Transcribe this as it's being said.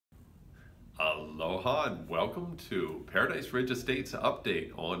Aloha and welcome to Paradise Ridge Estates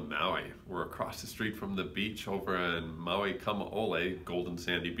update on Maui. We're across the street from the beach over in Maui Kamaole, golden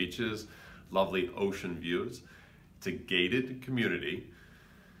sandy beaches, lovely ocean views. It's a gated community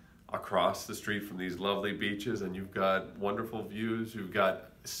across the street from these lovely beaches, and you've got wonderful views. You've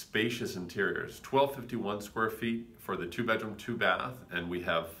got spacious interiors, 1,251 square feet for the 2-bedroom, 2-bath, and we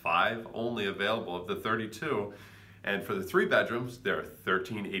have 5 only available of the 32. And for the 3 bedrooms, they're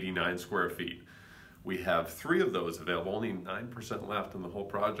 1,389 square feet. We have 3 of those available, only 9% left in the whole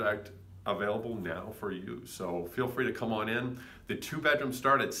project available now for you. So feel free to come on in. The 2 bedrooms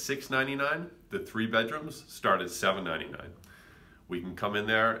start at $699. The 3 bedrooms start at $799. We can come in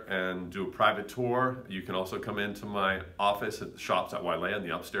there and do a private tour. You can also come into my office at the shops at Wailea in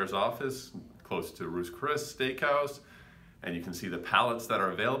the upstairs office, close to Ruth's Chris Steakhouse, and you can see the palettes that are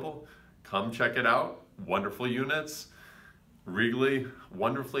available. Come check it out. Wonderful units, regally,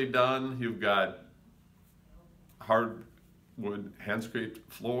 wonderfully done. You've got hardwood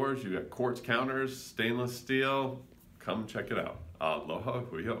hand-scraped floors, you've got quartz counters, stainless steel. Come check it out. Aloha,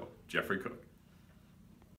 hui hou. Jeffrey Cook.